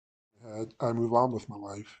I move on with my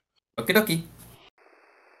life. Okie dokie.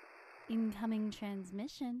 Incoming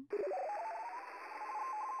transmission.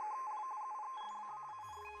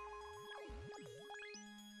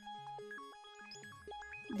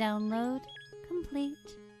 Download complete.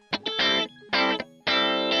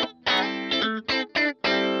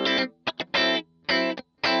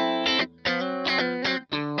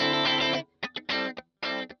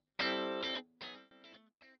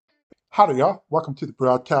 Howdy, y'all. Welcome to the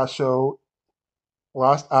Bradcast Show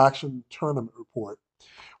Last Action Tournament Report.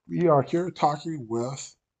 We are here talking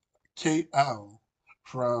with KL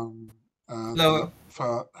from Hello.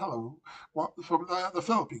 hello, from the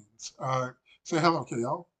Philippines. Say hello,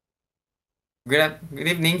 KL. Good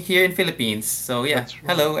evening here in Philippines. So yeah, That's right.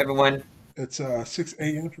 hello everyone. It's 6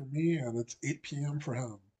 a.m. for me and it's 8 p.m. for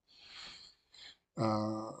him.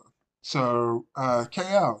 Uh,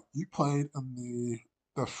 KL, you played in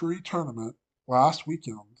the free tournament last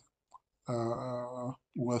weekend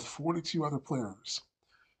with 42 other players.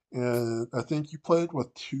 And I think you played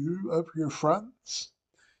with two of your friends,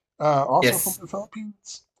 also from Yes, the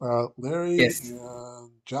Philippines, Larry yes,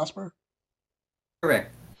 and Jasper.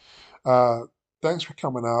 correct. Uh, Thanks for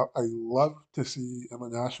coming out. I love to see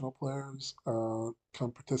international players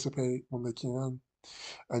come participate when they can.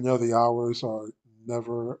 I know the hours are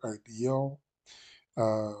never ideal,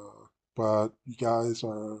 uh, but you guys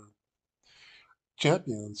are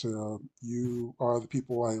champions. You are the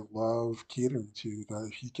people I love catering to. That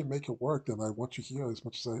if you can make it work, then I want you here as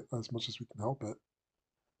much as we can help it.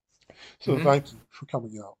 So Mm-hmm. thank you for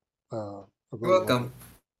coming out. I You're really love it.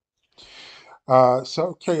 welcome.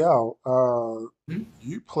 So KL, Hmm.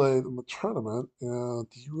 you played in the tournament, and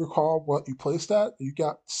do you recall what you placed at? You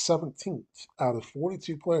got 17th out of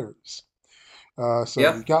 42 players. So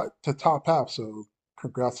you Yep. got to top half. So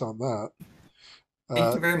congrats on that. Thank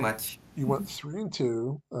Uh, you very much. you went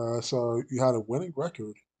 3-2, so you had a winning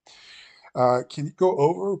record. Can you go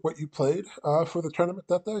over what you played for the tournament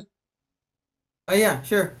that day? Oh yeah,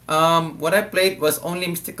 sure. What I played was only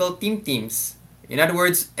mystical teams. In other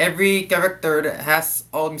words, every character that has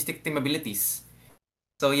all mystic team abilities.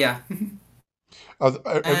 So yeah, Every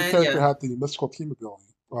and character yeah, had the mystical team ability.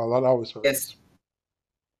 That always yes, hurts.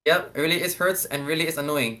 yep. Really is hurts and really is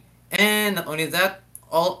annoying. And not only that,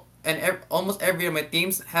 almost every of my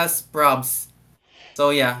teams has probs. So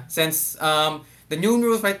yeah, since the new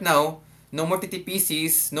rules right now, no more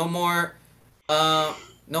TTPCs, uh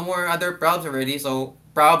no more other probs already. So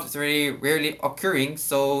probs is really rarely occurring.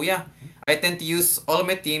 So yeah, I tend to use all of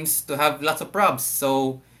my teams to have lots of probs.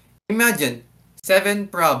 So imagine seven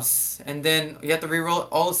probs, and then you have to reroll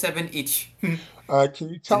all seven each. Can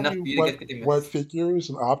you It's tell me enough for you to get pretty what much. figures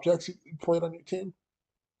and objects you played on your team?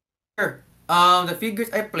 Sure. The figures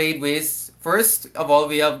I played with, first of all,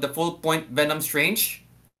 we have the full point Venom Strange.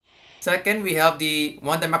 Second, we have the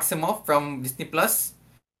Wanda Maximoff from Disney Plus,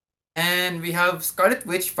 and we have Scarlet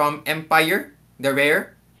Witch from Empire, the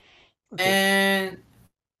rare, Okay, and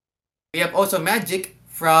we have also Magic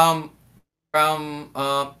from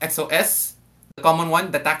XOS, the common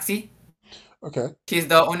one, the Taxi. okay, She's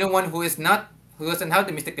the only one who doesn't have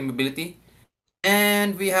the Mystic ability,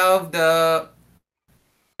 and we have the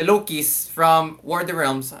Lokis from War of the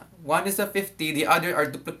Realms. One is a 50, the other are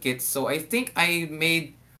duplicates. So I think I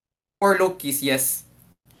made four Lokis. Yes,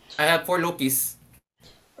 I have four Lokis.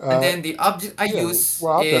 And uh, then the object I yeah. use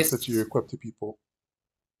What objects that you is equip to people?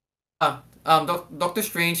 Doctor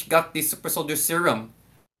Strange got the Super Soldier Serum,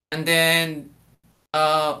 and then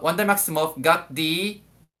Wanda Maximoff got the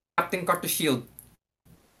Captain Carter Shield.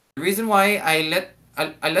 The reason why I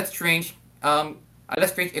let Strange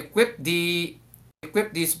equip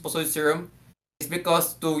the Super Soldier Serum is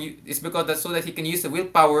because that's so that he can use the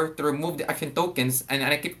willpower to remove the action tokens, and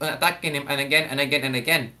I keep attacking him and again and again and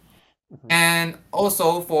again. Hmm. And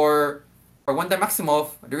also for Wanda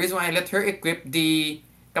Maximoff, the reason why I let her equip the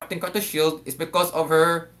Captain Carter shield is because of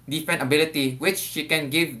her defense ability, which she can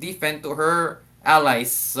give defense to her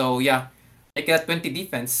allies. So yeah, I got 20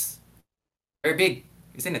 defense. Very big,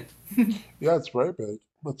 isn't it? Yeah, it's very big.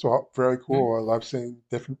 That's all very Hmm? cool. I love seeing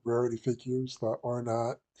different rarity figures that are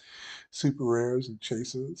not super rares and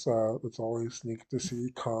chases. It's always neat to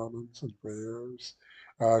see commons and rares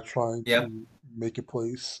trying Yep. to make a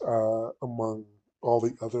place among all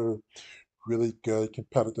the other really good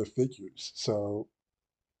competitive figures. So,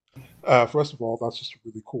 first of all, that's just a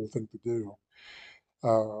really cool thing to do.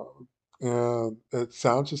 Uh, and it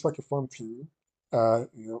sounds just like a fun team.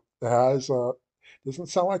 It has doesn't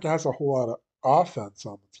sound like it has a whole lot of offense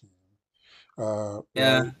on the team,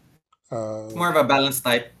 Yeah. right? It's Uh, more of a balanced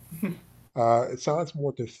type. it sounds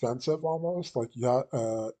more defensive almost, like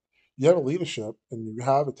you have a leadership and you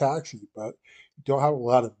have a taxi, but you don't have a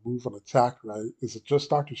lot of move and attack, right? Is it just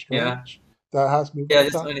Doctor Yeah. Strange that has move and Yeah,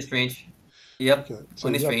 just attack? only strange. Yep. Okay, so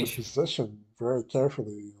Only you have to strange. position very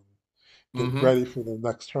carefully and get Mm-hmm. ready for the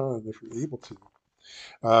next turn if you're able to.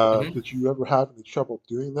 Mm-hmm. Did you ever have any trouble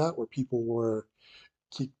doing that, where people were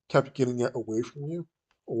kept getting it away from you,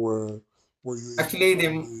 or were you able Actually, to they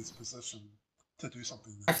always position to do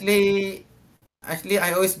something there? actually actually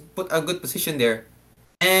I always put a good position there.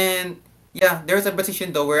 And yeah, there's a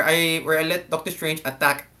position though where I let Doctor Strange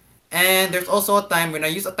attack. And there's also a time when I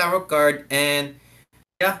use a tarot card and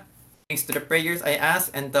yeah, thanks to the prayers I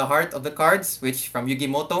asked and the heart of the cards, which from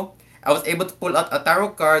Yugimoto, I was able to pull out a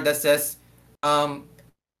tarot card that says, um,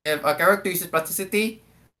 if a character uses plasticity,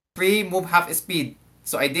 free move half speed.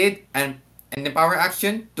 So I did, and the power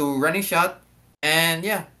action to running shot, and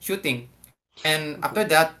yeah, shooting. And Okay. after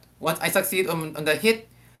that, once I succeed on the hit,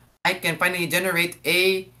 I can finally generate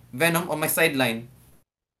a venom on my sideline.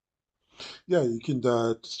 Yeah, you can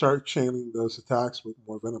start chaining those attacks with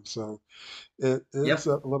more venom. So it is Yep,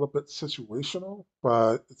 a little bit situational,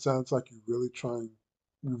 but it sounds like you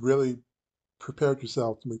really prepared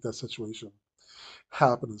yourself to make that situation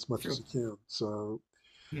happen as much as true. you can. So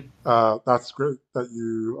Mm-hmm. that's great that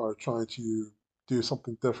you are trying to do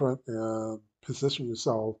something different and position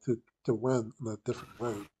yourself to win in a different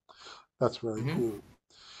way. That's very Mm-hmm. cool.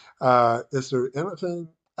 Is there anything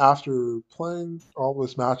after playing all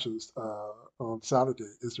those matches on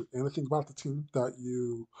Saturday? Is there anything about the team that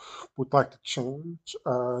you would like to change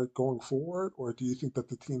going forward, or do you think that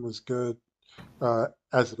the team is good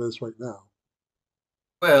as it is right now?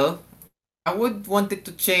 Well, I would want it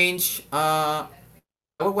to change. I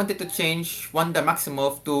would want it to change Wanda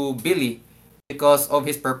Maximoff to Billy because of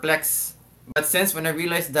his perplex. But since when I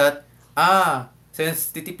realized that,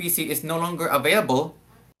 since TTPC is no longer available,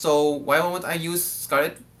 so why won't I use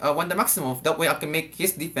Scarlet Wanda Maximoff? That way I can make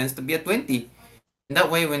his defense to be a 20. And that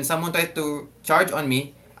way when someone tries to charge on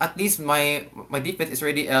me, at least my defense is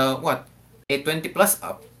already what? A 20 plus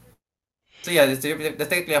up. So yeah, that's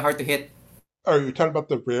technically hard to hit. Are you talking about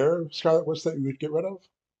the rare Scarlet Witch that you would get rid of?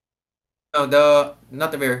 No, the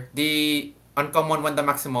not the rare, the uncommon Wanda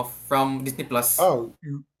Maximoff from Disney Plus. Oh,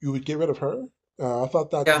 you would get rid of her? I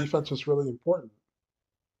thought that Yeah, defense was really important.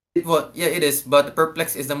 well, yeah, it is. But the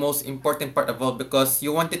perplex is the most important part of all because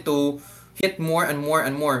you want it to hit more and more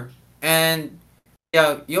and more. And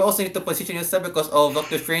yeah, you also need to position yourself because of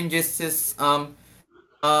Doctor Strange's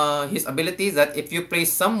his abilities that if you play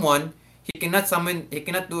someone, he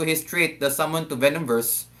cannot do his trait, the summon to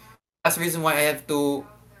Venomverse. That's the reason why I have to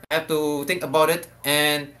think about it.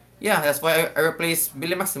 And yeah, that's why I replaced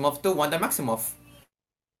Billy Maximoff to Wanda Maximoff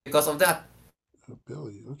because of that.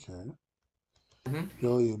 Billy, okay. Mm-hmm.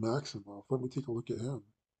 Billy Maximoff. Let me take a look at him.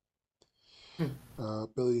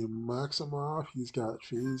 Billy Maximoff, he's got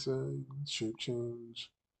phasing, shape change.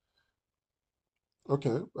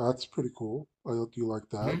 Okay, that's pretty cool. I do like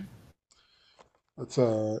that. Mm-hmm. That's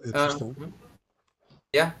Uh, interesting.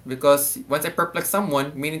 yeah, because once I perplex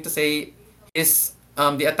someone, meaning to say, is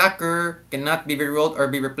the attacker cannot be rerolled or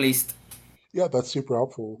be replaced. Yeah, that's super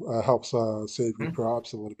helpful. Helps save your Mm-hmm.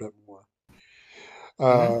 props a little bit more.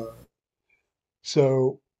 Mm-hmm. Uh,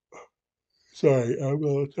 so sorry, I'm a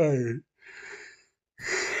little tired.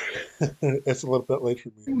 It's a little bit late for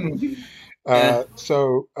me. Yeah,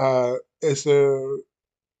 Is there?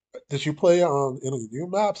 Did you play on any new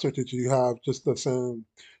maps, or did you have just the same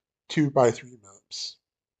 2x3 maps?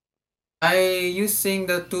 I using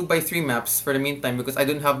the 2 by 3 maps for the meantime because I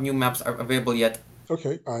don't have new maps are available yet.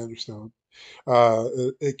 Okay, I understand.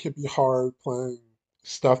 It can be hard playing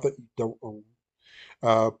stuff that you don't own.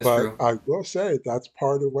 That's But true. I will say that's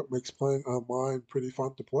part of what makes playing online pretty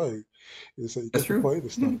fun to play, is that you That's get to true. play the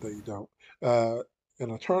stuff that you don't. Uh,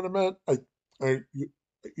 in a tournament, I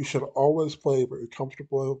you should always play what you're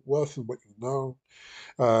comfortable with and what you know.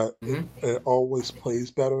 Mm-hmm. It always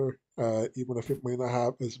plays better, even if it may not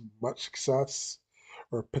have as much success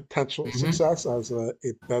or potential Mm-hmm. success as a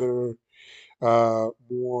better,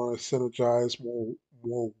 more synergized,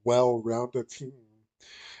 more well-rounded team.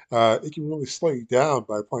 It can really slow you down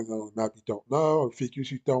by playing on a map you don't know and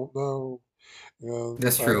figures you don't know, and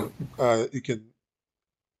That's true. you can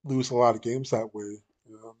lose a lot of games that way,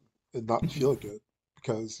 and not feel good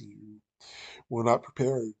because you were not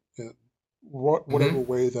prepared in Mm-hmm. whatever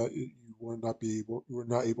way that you were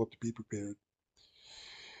not able to be prepared.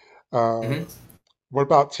 Mm-hmm. Uh, what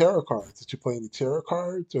about tarot cards? Did you play any tarot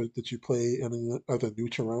cards, or did you play any other new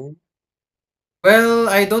terrain? Well,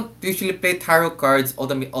 I don't usually play tarot cards all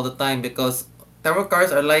the time because tarot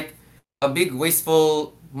cards are like a big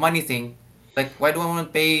wasteful money thing. Like, why do I want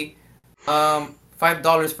to pay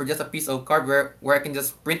 $5 for just a piece of card where I can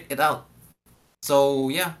just print it out. So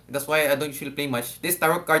yeah, that's why I don't usually play much. These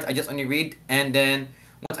tarot cards I just only read, and then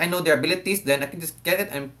once I know their abilities, then I can just get it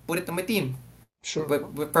and put it on my team Sure,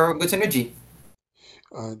 for good synergy.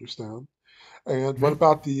 I understand. And what Mhm.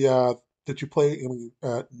 about did you play any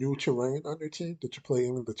new terrain on your team? Did you play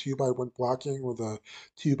any of the 2x1 blocking or the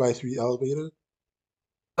 2x3 elevated?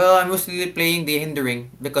 Well, I'm mostly playing the hindering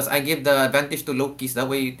because I give the advantage to Lokis. That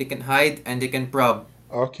way they can hide and they can prob.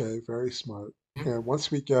 Okay, very smart. Mhm. And once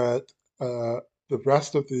we get the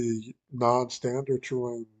rest of the non-standard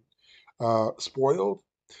terrain spoiled,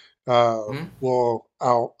 Mhm.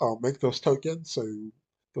 I'll make those tokens, so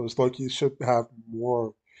those Lokis should have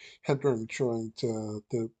more hindering terrain to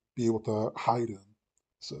be able to hide in.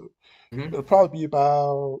 So Mhm. it'll probably be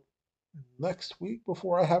about next week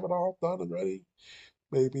before I have it all done and ready.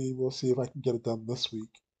 Maybe we'll see if I can get it done this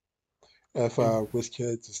week. If Mhm.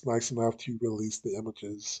 WizKids is nice enough to release the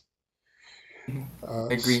images. Mhm.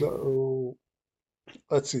 I agree. So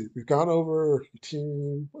let's see. We've gone over your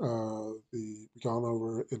team. We've gone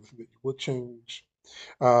over anything that you would change.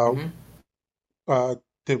 Uh, Mhm. uh,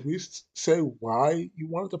 did we say why you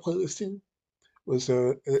wanted to play this team? Was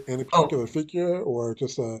there any Oh, particular figure or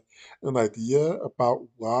just an idea about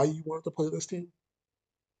why you wanted to play this team?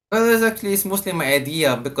 well, it's mostly my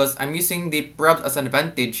idea because I'm using the probs as an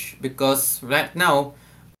advantage because right now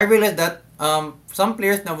I realize that some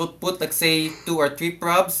players now will put like say two or three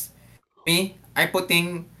probs. Me, I'm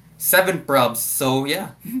putting seven probs. So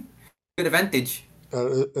yeah, good advantage.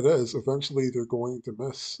 It is. Eventually, they're going to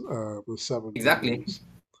miss with seven Exactly. figures.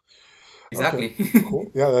 Okay, Exactly.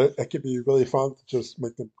 cool. Yeah, that could be really fun to just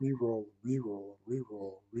make them re-roll, re-roll,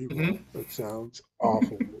 re-roll, Mhm. re-roll. It sounds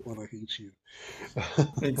awful when I hate you.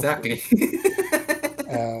 Exactly.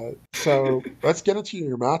 So let's get into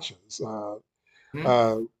your matches.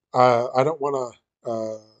 Mhm. Uh, I don't want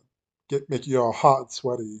to get make you all hot and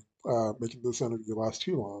sweaty, making this interview last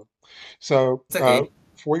too long. So It's okay.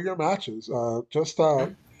 for your matches, just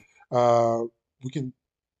Mhm. uh, we can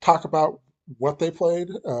talk about what they played,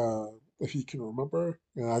 if you can remember,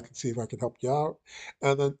 and I can see if I can help you out.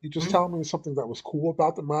 And then you just Mhm. tell me something that was cool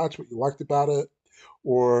about the match, what you liked about it,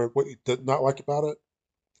 or what you did not like about it.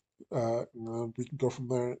 And then we can go from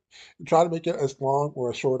there and try to make it as long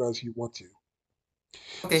or as short as you want to.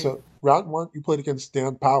 Okay. So, round one, you played against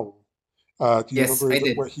Dan Powell. Do you Yes, remember I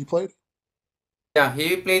did. what he played? Yeah,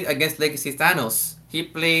 he played against Legacy Thanos. He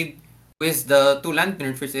played with the two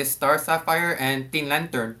lanterns, which is Star Sapphire and Teen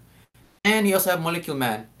Lantern. And he also have Molecule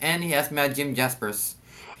Man. And he has Mad Jim Jaspers.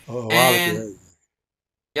 Oh, a lot of And gray.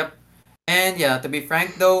 yep. And yeah, to be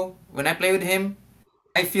frank though, when I play with him,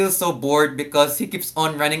 I feel so bored because he keeps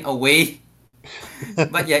on running away.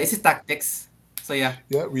 But yeah, it's his tactics. So yeah.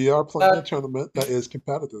 Yeah, we are playing a But tournament that is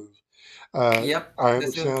competitive. yep, I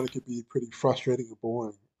that's it. understand it could be pretty frustrating and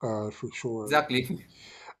boring, for sure. Exactly.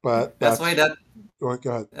 But That's why that's, that go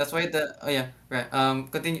ahead. That's why the oh yeah, right.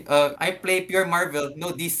 Continue. I play pure Marvel,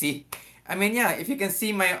 no DC. I mean, yeah, if you can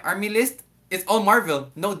see my army list, it's all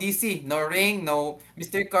Marvel, no DC, no Ring, no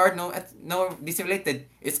mystery card, no DC related.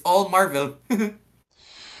 It's all Marvel.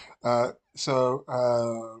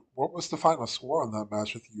 What was the final score on that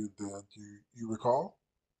match with you and Dan? Do you recall?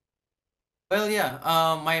 Well, yeah.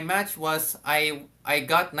 My match was I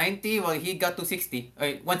got 90 while he got 260.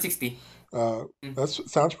 160. Uh, Mm. that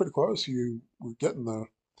sounds pretty close. You were getting there.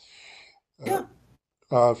 Uh,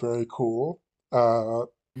 Yeah. Very cool. Uh,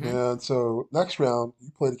 Hmm. and so next round,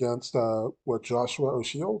 you played against Joshua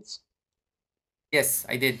O'Shields. Yes,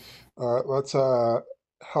 I did. Let's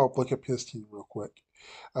help look up his team real quick.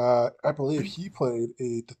 I believe Mhm. he played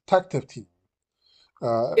a detective team.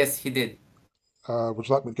 Uh, Yes, he did. would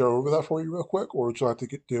you like me to go over that for you real quick, or would you like to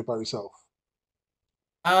do it by yourself?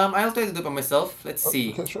 I'll try to do it by myself. Let's Oh,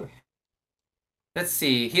 see. okay, sure. Let's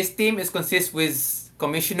see. His team is consists with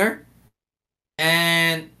Commissioner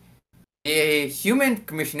and a human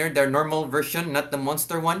commissioner, their normal version, not the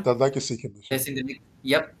monster one. The Legacy That's Commissioner. in the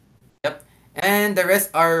yep, yep. And the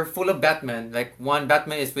rest are full of Batman. Like one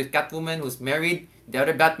Batman is with Catwoman who's married. The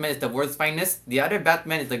other Batman is the world's finest. The other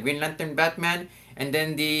Batman is the Green Lantern Batman. And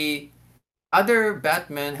then the other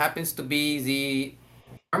Batman happens to be the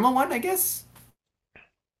normal one, I guess.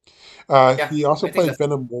 Yeah, He also I think played that's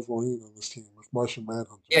Venom Wolverine on this team with Martian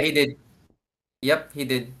Manhunter. yeah. He did. Yep, he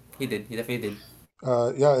did. He did. He definitely did.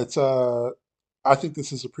 Yeah, it's I think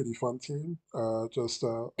this is a pretty fun team. Just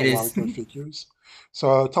a It lot of is. good figures.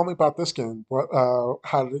 So tell me about this game.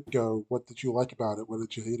 How did it go? What did you like about it? What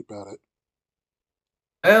did you hate about it?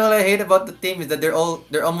 Well, I hate about the team is that they're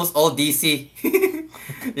almost all DC.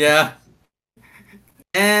 Yeah.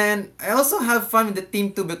 And I also have fun with the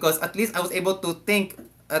team too because at least I was able to think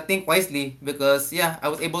wisely because yeah, I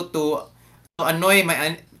was able to annoy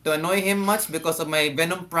him much because of my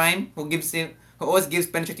Venom Prime who always gives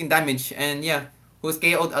penetrating damage and yeah, who's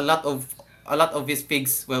KO'd a lot of his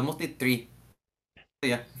pigs. Well, mostly three. So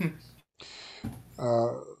yeah.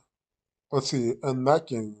 Uh, let's see. In that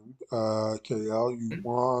game, KL, you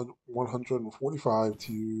won 145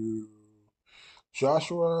 to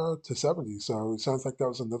Joshua to 70. So it sounds like that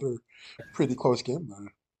was another pretty close game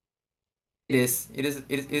there. It is. It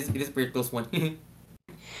is a pretty close one.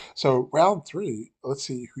 So round three, let's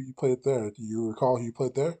see who you played there. Do you recall who you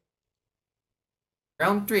played there?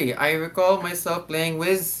 Round three. I recall myself playing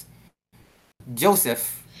with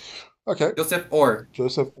Joseph. Okay, Joseph Orr.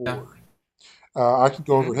 Joseph Yeah. Orr. I can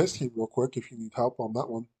go over Mm-hmm. his team real quick if you need help on that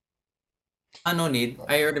one. No need.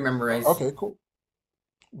 I already memorized. Okay, cool.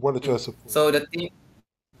 What did Joseph play? So the team,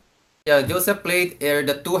 yeah, Joseph played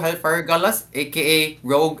the two Hellfire Galas, aka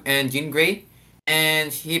Rogue and Jean Grey,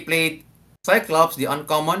 and he played Cyclops, the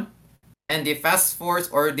uncommon, and the Fast Force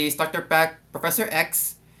or the starter pack, Professor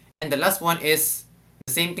X, and the last one is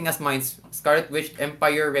the same thing as mine, Scarlet Witch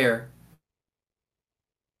Empire Rare.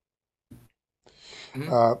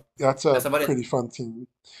 Mm-hmm. That's a That's about it. pretty fun team.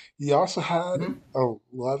 He also had Mm-hmm.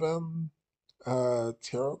 11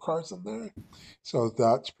 tarot cards in there, so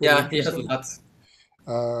that's pretty Yeah, he has interesting. lots.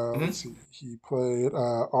 Mm-hmm. Let's see. He played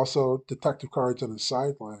also detective cards on his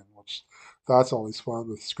sideline, which that's always fun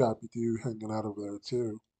with Scrappy Doo hanging out over there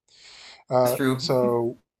too. That's true.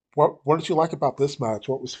 So what did you like about this match?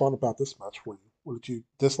 What was fun about this match for you? What did you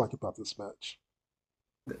dislike about this match?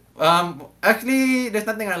 Actually, there's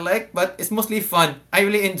nothing I like, but it's mostly fun. I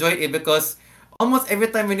really enjoyed it because almost every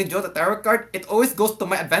time when you draw the tarot card, it always goes to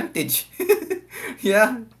my advantage.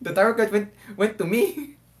 Yeah, the tarot card went to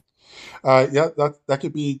me. Yeah, that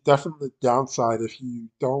could be definitely the downside if you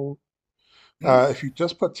don't Hmm. if you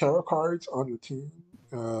just put tarot cards on your team.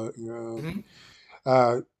 And Hmm.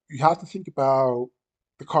 you have to think about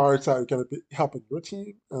the cards that are going to be helping your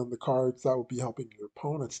team and the cards that will be helping your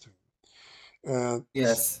opponent's team. And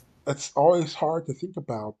Yes. it's always hard to think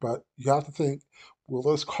about, but you have to think, will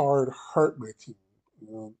this card hurt my team?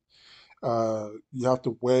 And, you have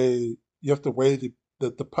to weigh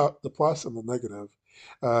the plus and the negative.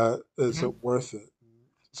 Is Hmm. it worth it?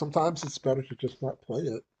 Sometimes it's better to just not play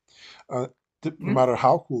it, uh, no Hmm. matter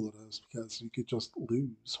how cool it is, because you could just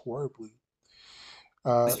lose horribly.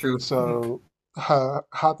 That's true. So,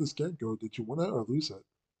 how'd this game go? Did you win it or lose it?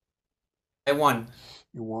 I won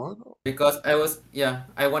You won? because I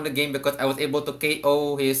won the game because I was able to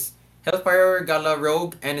KO his Hellfire Gala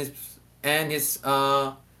Rogue and his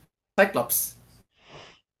Cyclops,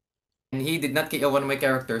 and he did not KO one of my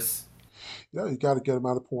characters. Yeah, you got a good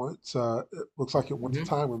amount of points. It looks like it went to Hmm.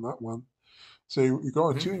 time on that one. So you're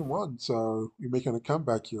going Hmm. 2-1. So you're making a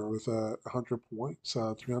comeback here with 100 points,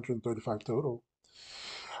 335 total.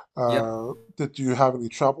 Yep. Did you have any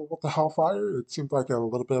trouble with the Hellfire? It seemed like a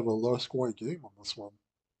little bit of a low scoring game on this one.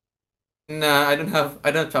 Nah, I don't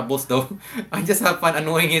have troubles though. I just have fun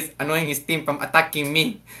annoying his team from attacking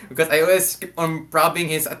me because I always keep on probbing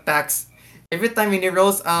his attacks. Every time when he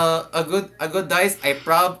rolls a good dice, I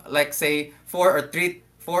prob like say four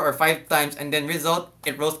or five times, and then result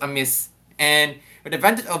it rolls a miss. And with the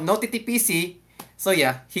advantage of no TTPC, so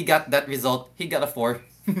yeah, he got that result. He got a four,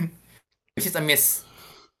 which is a miss.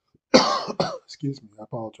 Excuse me, I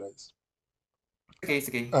apologize. Okay, it's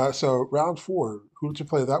okay. So round four, who did you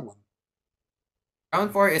play that one?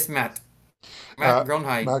 Round four is Matt. Matt Uh,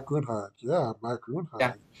 Gronheim. Matt Grunhard. Yeah, Matt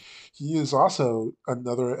Yeah. Grunhard. He is also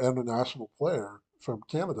another international player from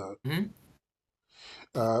Canada. Mm-hmm.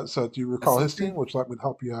 So do you That's recall so his true. team? Would you like me to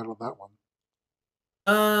help you out on that one?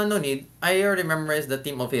 No need. I already memorized the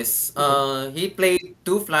theme of his. Okay. He played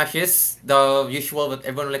two flashes, the usual what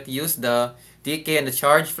everyone like to use, the DK and the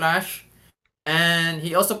charge flash, and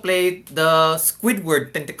he also played the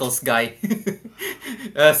Squidward tentacles guy,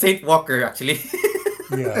 Saint Walker actually.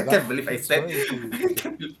 Yeah, I can't believe I that's said. very true. I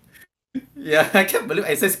can't believe, yeah, I can't believe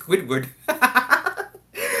I said Squidward.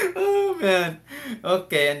 Oh man.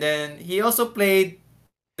 Okay, and then he also played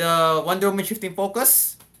the Wonder Woman shifting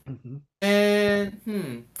focus, Hmm. and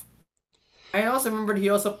I also remembered he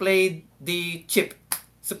also played the Chip,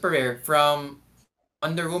 super rare from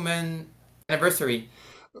Wonder Woman Anniversary,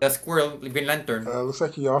 the Squirrel Green Lantern. Looks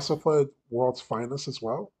like he also played World's Finest as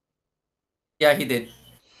well. Yeah, he did.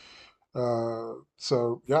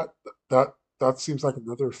 So yeah, that that seems like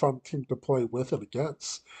another fun team to play with and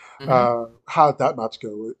against. Hmm. How did that match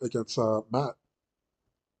go against Matt?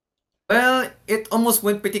 Well, it almost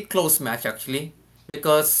went pretty close match actually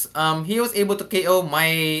because he was able to KO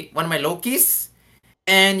my one of my Lokis,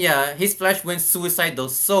 And yeah, his flash went suicidal.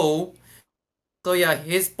 So yeah,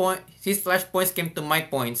 his flash points came to my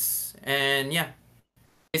points, and yeah,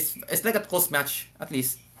 it's like a close match at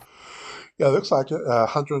least. Yeah, it looks like it.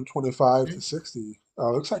 125 to 60.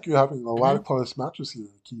 Looks like you're having a lot Mm-hmm. of close matches here,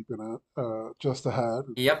 keeping it just ahead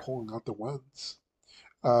and Yep. pulling out the wins.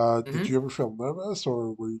 Did Mm-hmm. you ever feel nervous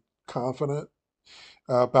or were you confident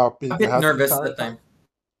about A being bit ahead the nervous entire that time? time.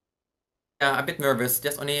 Yeah, a bit nervous.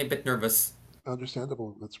 Just only a bit nervous.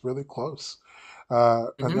 Understandable. It's really close. I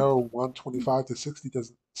Mm-hmm. know 125 to 60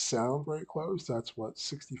 doesn't sound very close. That's what,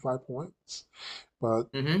 65 points? But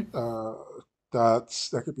Mm-hmm. uh,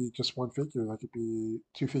 that could be just one figure. That could be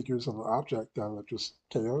two figures on an object that are just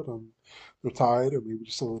KO'd and they're tied or maybe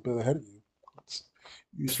just a little bit ahead of you. It's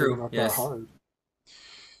usually True. not that Yes. hard.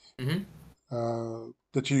 Mm-hmm.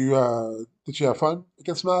 Did you have fun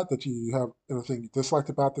against Matt? Did you have anything you disliked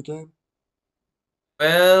about the game?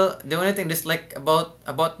 Well, the only thing dislike about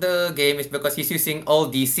the game is because he's using all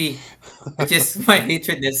DC, which is my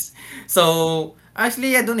hatredness. So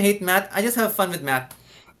actually, I don't hate Matt. I just have fun with Matt.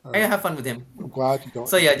 All I right. have fun with him. I'm glad you don't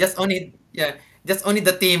So hate yeah, Matt. just only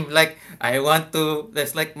the team. Like I want to.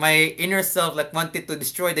 There's like my inner self like wanted to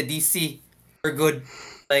destroy the DC for good.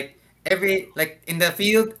 Like like in the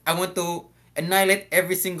field, I want to annihilate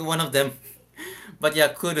every single one of them. But yeah,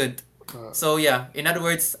 couldn't. Uh, So yeah, in other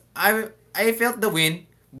words, I felt the win,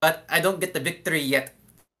 but I don't get the victory yet.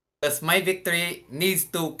 Because my victory needs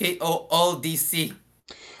to KO all DC.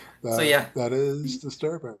 So that yeah. that is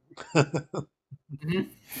disturbing. Mhm.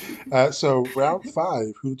 So round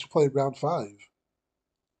five, who did you play round five?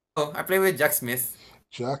 Oh, I play with Jack Smith.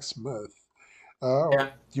 Jack Smith. Do Yeah.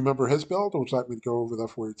 you remember his build, or would you like me to go over that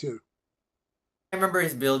for you too? I remember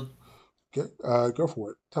his build. Okay, go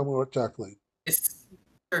for it. Tell me what Jack played. His,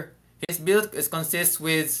 sure. His build is consists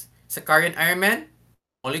with Sicarian Iron Man,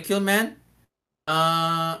 Molecule Man,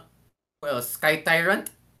 uh, well, Sky Tyrant,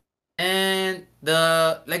 and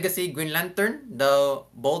the Legacy Green Lantern, the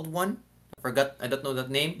bold one. I don't know that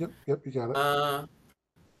name. Yep, you got it. Uh,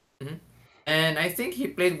 mhm. And I think he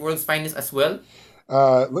played World's Finest as well.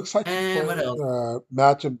 It looks like you And what played else?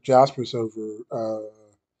 Matcham Jaspers over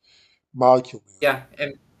Molecule Man. Yeah,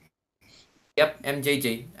 yep,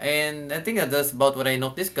 MJJ. And I think that's about what I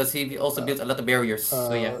noticed because he also built a lot of barriers.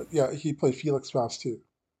 So yeah, Yeah, he played Felix Faust too.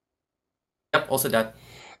 yep, also that.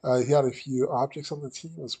 He had a few objects on the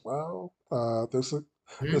team as well. Mhm.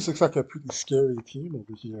 This looks like a pretty scary team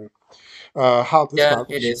over here. How this Yeah,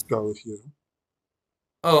 it match is. go with you?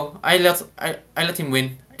 Oh, I let him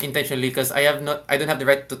win intentionally because I don't have the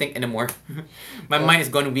right to think anymore. My Uh, mind is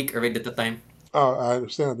gone weak already at the time. I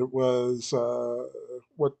understand. It was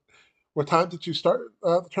what what time did you start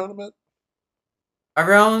the tournament?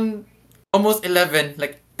 Around almost 11,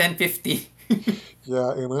 like 10:50.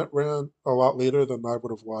 Yeah, and it ran a lot later than I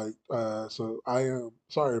would have liked. So I am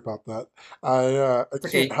sorry about that. I It's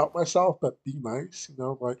can't okay. help myself but be nice,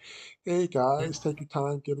 like, hey Mhm. guys, take your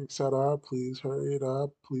time getting set up. Please hurry it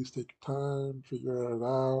up. Please take your time, figure it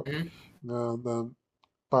out. Mhm. And then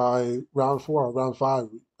by round four or round five,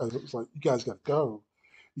 it was like, you guys got to go.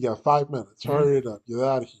 You got 5 minutes. Mhm. Hurry it up. Get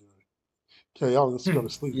out of here. Okay, y'all, let's go to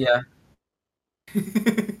sleep. Yeah.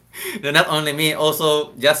 No, not only me,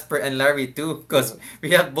 also Jasper and Larry too, Uh, because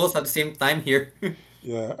we have both at the same time here.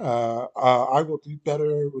 yeah, I will do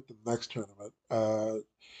better with the next tournament. I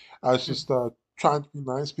was just trying to be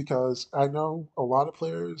nice because I know a lot of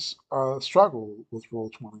players struggle with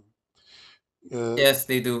Roll20. Yes, It's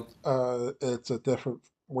they do. it's a different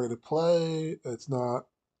way to play. It's not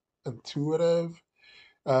intuitive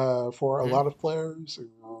for a Mhm. lot of players.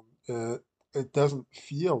 It doesn't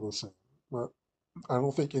feel the same. But I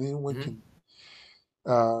don't think anyone Mhm.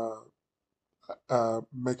 can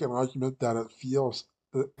make an argument that it feels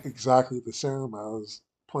exactly the same as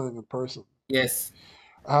playing in person. Yes.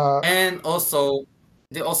 Uh, And also,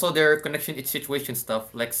 their connection is situation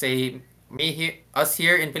stuff. Like say us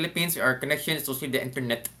here in Philippines, our connection is mostly the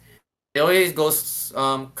internet. It always goes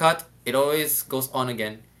cut. It always goes on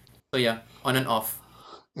again. So yeah, on and off.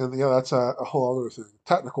 And yeah, that's a whole other thing.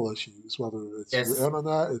 Technical issues, whether it's your Yes.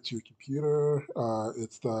 internet, it's your computer,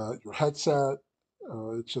 it's your headset.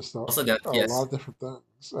 It's just Also that. a lot Yes. of different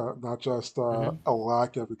things, not just Mm-hmm. a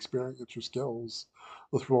lack of experience or skills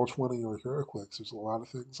with Roll20 or Heroclix. There's a lot of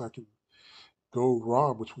things that can go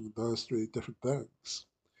wrong between those three different things.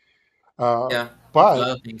 Uh, Yeah. A but lot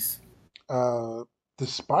of things. uh,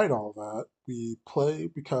 despite all that, we play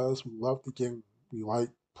because we love the game. We like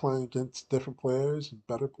playing against different players and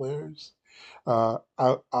better players.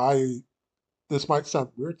 I this might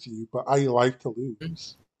sound weird to you, but I like to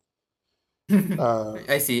lose. Uh,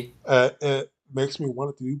 I see. it makes me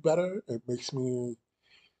want to do better. It makes me.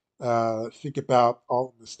 think about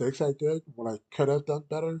all the mistakes I did, what I could have done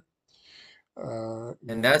better. And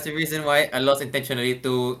And that's the reason why I lost intentionally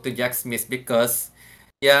to Jack Smith because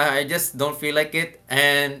yeah, I just don't feel like it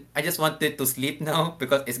and I just wanted to sleep now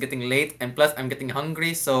because it's getting late and plus I'm getting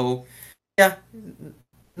hungry. So yeah,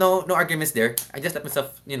 no arguments there. I just let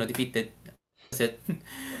myself, defeated. That's it.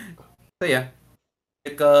 So yeah,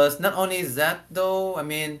 because not only is that though, I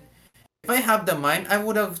mean, if I have the mind, I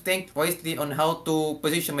would have think wisely on how to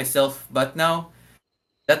position myself. But now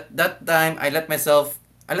that time I let myself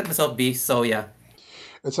be. So yeah.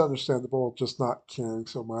 it's understandable just not caring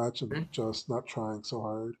so much and Mm, just not trying so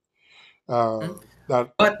hard. mm.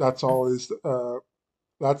 That But that's always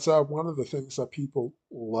that's one of the things that people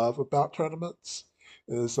love about tournaments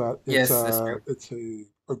is that yes, that's true. it's a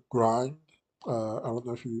grind. I don't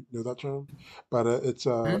know if you know that term, but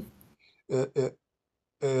Mm, it it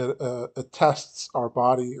it tests our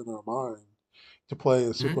body and our mind to play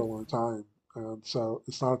a super mm, long time. And so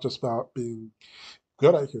it's not just about being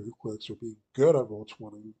good at Heroclix or being good at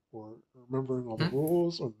Roll20 or remembering all the mm,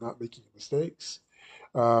 rules or not making mistakes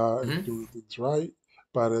and mm, doing things right.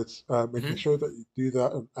 But it's making mm, sure that you do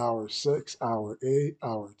that in hour 6, hour 8,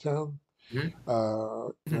 hour 10, mm,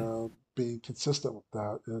 mm. and being consistent with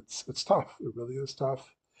that. It's tough. It really is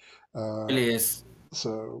tough. Uh, Really is.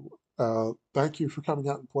 so thank you for coming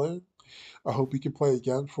out and playing. I hope we can play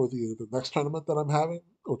again for the next tournament that I'm having,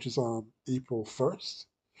 which is on April 1st,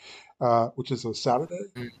 which is a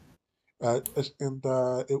Saturday. Mm, And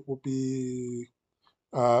it will be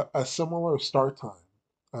a similar start time.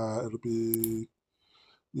 It'll be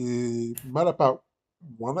we met about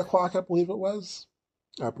 1 o'clock, I believe it was.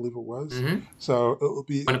 I believe it was. mm-hmm. So it will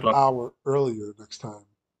be One an o'clock. hour earlier next time.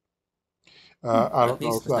 Mm, I at don't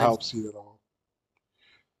know least if that's that nice. helps you at all.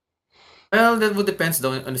 Well, that would depends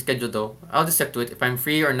though on the schedule though. I'll just check to it if I'm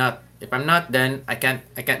free or not. If I'm not, then I can't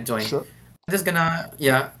join. Sure. I'm just gonna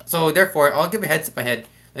yeah. So therefore, I'll give a heads up ahead.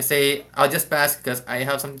 Let's say I'll just pass because I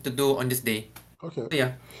have something to do on this day. Okay. So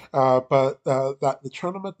yeah. But that the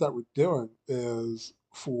tournament that we're doing is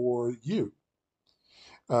for you.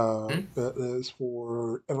 Mm, It is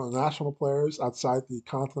for international players outside the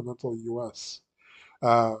continental U.S.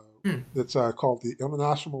 Uh, mm, it's called the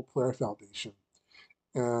International Player Foundation.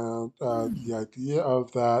 And the idea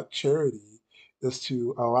of that charity is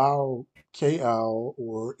to allow KL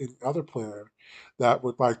or any other player that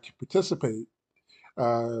would like to participate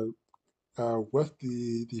uh, with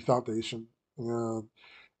the foundation and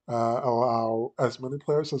allow as many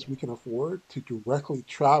players as we can afford to directly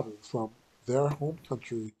travel from their home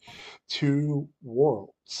country to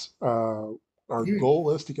Worlds. Our mm,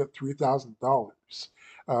 goal is to get $3,000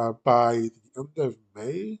 by the end of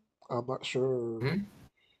May. I'm not sure mm,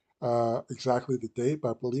 exactly the date,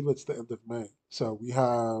 but I believe it's the end of May. So we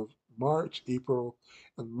have March, April,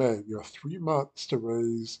 and May. We have 3 months to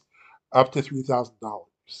raise up to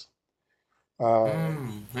 $3,000. Uh,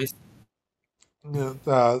 nice. and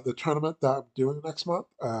the tournament that I'm doing next month,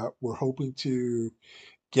 we're hoping to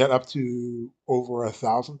get up to over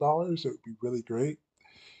 $1,000. It would be really great.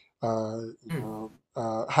 Mm.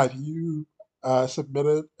 Have you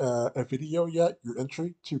submitted a video yet, your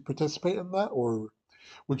entry to participate in that, or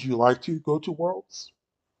would you like to go to Worlds?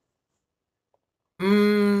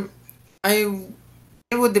 Mm, I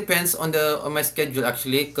it would depends on the on my schedule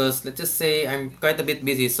actually, because let's just say I'm quite a bit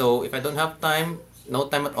busy. So if I don't have time, no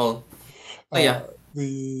time at all. So Uh, yeah.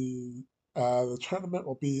 the the tournament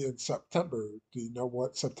will be in September. Do you know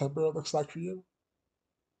what September looks like for you?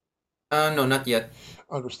 No, not yet.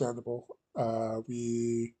 Understandable.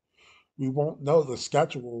 We won't know the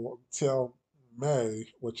schedule until May,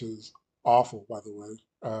 which is awful, by the way.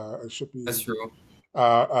 It should That's be true.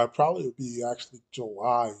 probably it'll be actually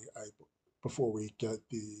July before we get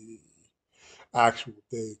the actual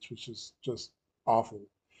dates, which is just awful.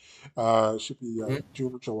 It should be Mm-hmm.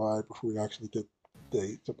 June or July before we actually get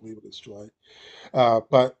dates. I believe it is July.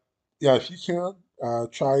 But yeah, if you can,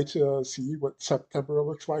 try to see what September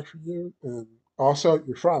looks like for you, and also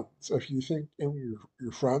your friends. If you think any of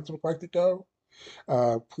your friends would like to go,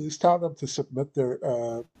 please tell them to submit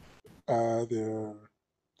uh, their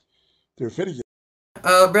their video.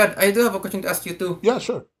 Brad, I do have a question to ask you too. Yeah,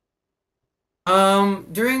 sure.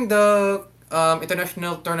 During the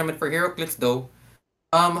international tournament for Heroclix though,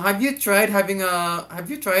 have you tried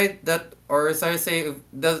that or shall I say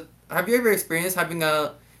does have you ever experienced having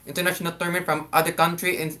a international tournament from other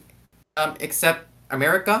country in except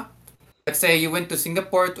America? Let's say you went to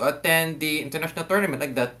Singapore to attend the international tournament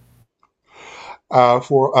like that.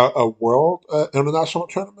 For a world international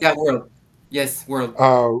tournament, Yeah, world. Yes, world.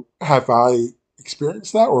 have I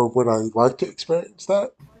experienced that, or would I like to experience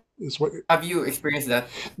that? Is what? Have you experienced that?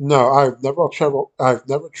 No, I've never traveled. I've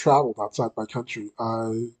never traveled outside my country.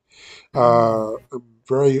 I Mm. am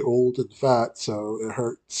very old and fat, so it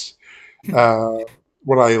hurts. Uh,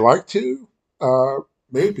 would I like to? Uh,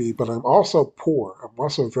 Mm, maybe, but I'm also poor. I'm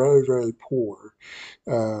also very, very poor.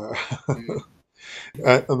 Uh, mm.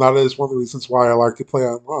 and that is one of the reasons why I like to play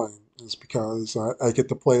online, is because I get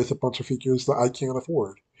to play with a bunch of figures that I can't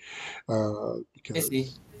afford. I see.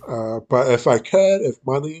 But if I could, if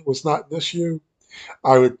money was not an issue,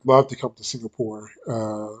 I would love to come to Singapore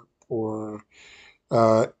or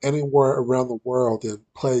anywhere around the world and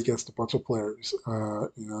play against a bunch of players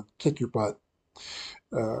and kick your butt.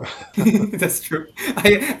 Uh, That's true.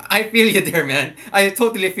 I feel you there, man. I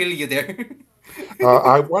totally feel you there.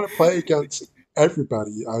 I want to play against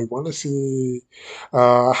everybody. I want to see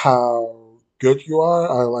how good you are.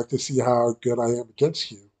 I like to see how good I am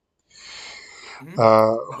against you. Mhm.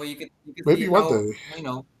 Uh, So you can see maybe one how day.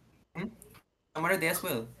 mhm, some other day as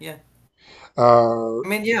well. Yeah. Uh, I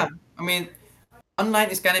mean, yeah. I mean, online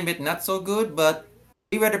is kind of bit not so good, but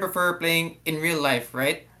we rather prefer playing in real life,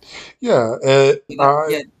 right? yeah,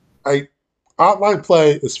 Yeah. I online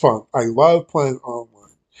play is fun. I love playing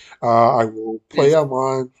online. I will play Yes.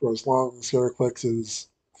 online for as long as Heroclix is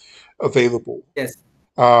available. Yes.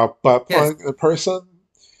 But Yes. playing in person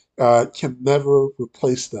can never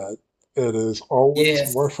replace that. It is always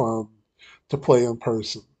Yes. more fun to play in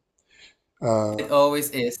person. Uh, It always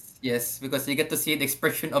is. Yes, because you get to see the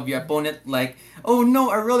expression of your opponent, like, "Oh no,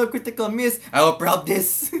 I rolled a critical miss. I will proud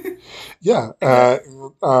this," yeah, like that.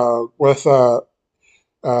 with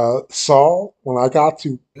Saul, when I got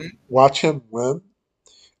to Mhm. watch him win,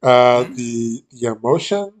 Mhm. the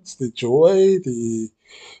emotions, the joy, the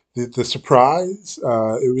surprise,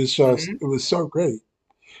 it Mhm. was so great.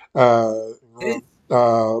 Uh, It is.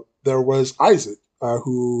 there was Isaac,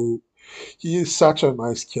 who he is such a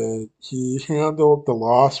nice kid. He handled the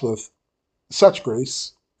loss with such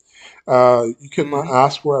grace. You could not Mhm.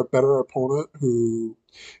 ask for a better opponent who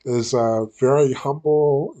is very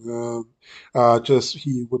humble and just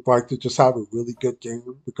he would like to just have a really good game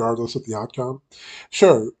regardless of the outcome.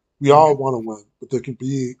 Sure, we all Mhm. want to win, but there can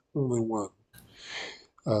be only one.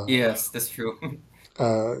 Uh, Yes, that's true.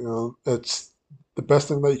 it's the best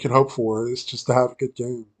thing that you can hope for is just to have a good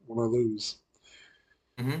game, win or lose.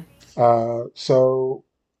 Mhm. So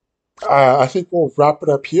I think we'll wrap it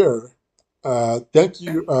up here. Thank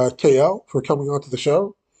Yeah. you, KL, for coming on to the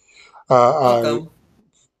show. I'm Welcome.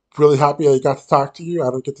 really happy I got to talk to you.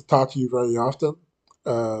 I don't get to talk to you very often.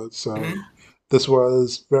 So Mhm. this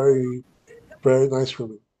was very, very nice for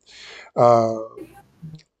me. Uh,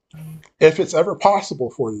 if it's ever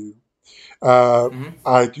possible for you, uh, Mhm.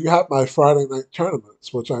 I do have my Friday night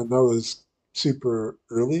tournaments, which I know is super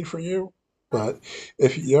early for you. But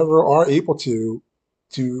if you ever are able to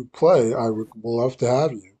play, I would love to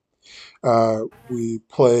have you. We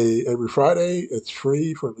play every Friday. It's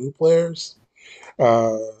free for new players.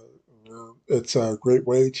 Uh, it's a great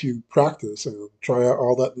way to practice and try out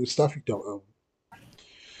all that new stuff you don't own.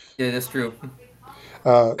 Yeah, that's true.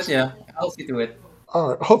 Uh, But yeah, I'll see to it all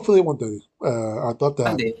right, hopefully one day. I'd love to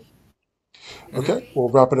one have you. day. Mhm. Okay, we'll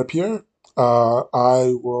wrap it up here.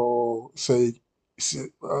 I will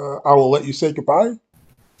I will let you say goodbye.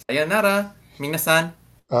 Sayonara, minasan.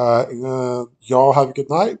 And y'all have a good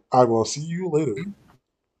night. I will see you later. Mhm.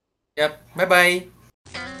 Yep. Bye bye.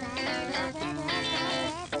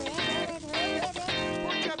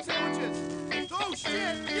 Pork chop sandwiches. Oh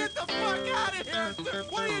shit! Get the fuck out of here!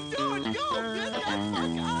 What are you doing? Go! Get the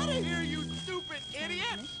fuck out of here, you stupid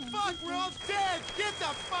idiot! Transmission. Fuck, we're all dead! Get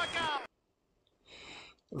the fuck out!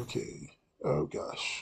 Okay. Oh gosh.